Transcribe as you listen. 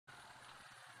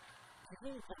We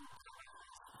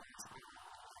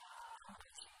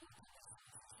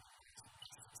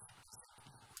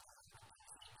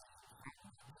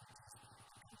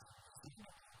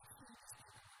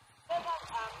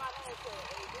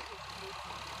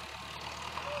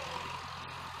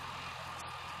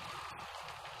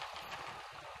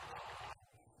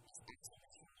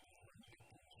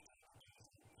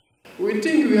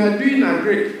think we are doing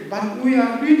agric, but we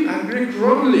are doing agric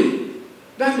wrongly.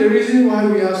 That's the reason why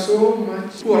we are so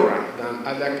much poorer than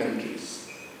other countries.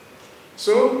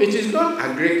 So it is not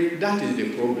agric that is the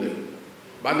problem,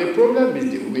 but the problem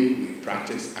is the way we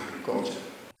practice agriculture.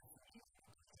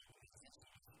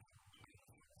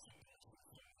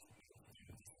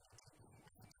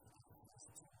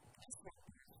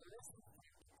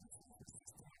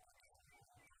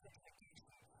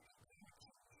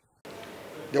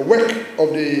 The work of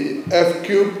the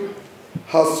F-Cube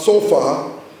has so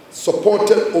far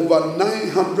supported over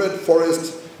 900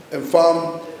 forest and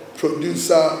farm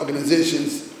producer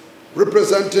organizations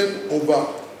representing over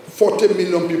 40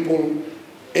 million people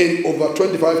in over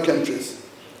 25 countries.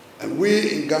 And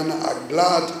we in Ghana are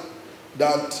glad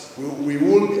that we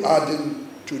will be adding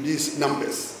to these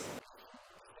numbers.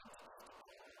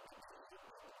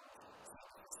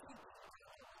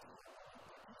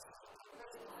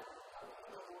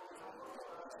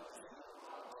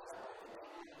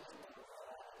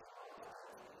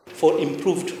 For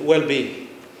improved well-being,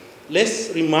 let's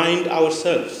remind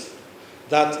ourselves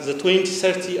that the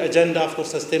 2030 Agenda for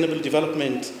Sustainable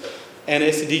Development and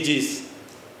SDGs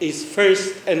is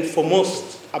first and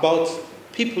foremost about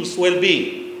people's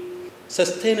well-being.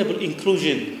 Sustainable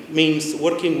inclusion means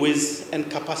working with and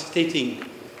capacitating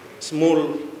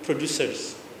small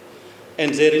producers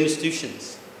and their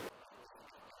institutions.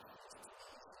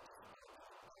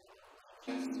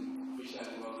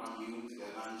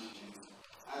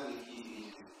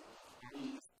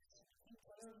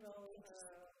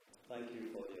 Thank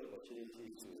you for the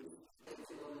opportunity to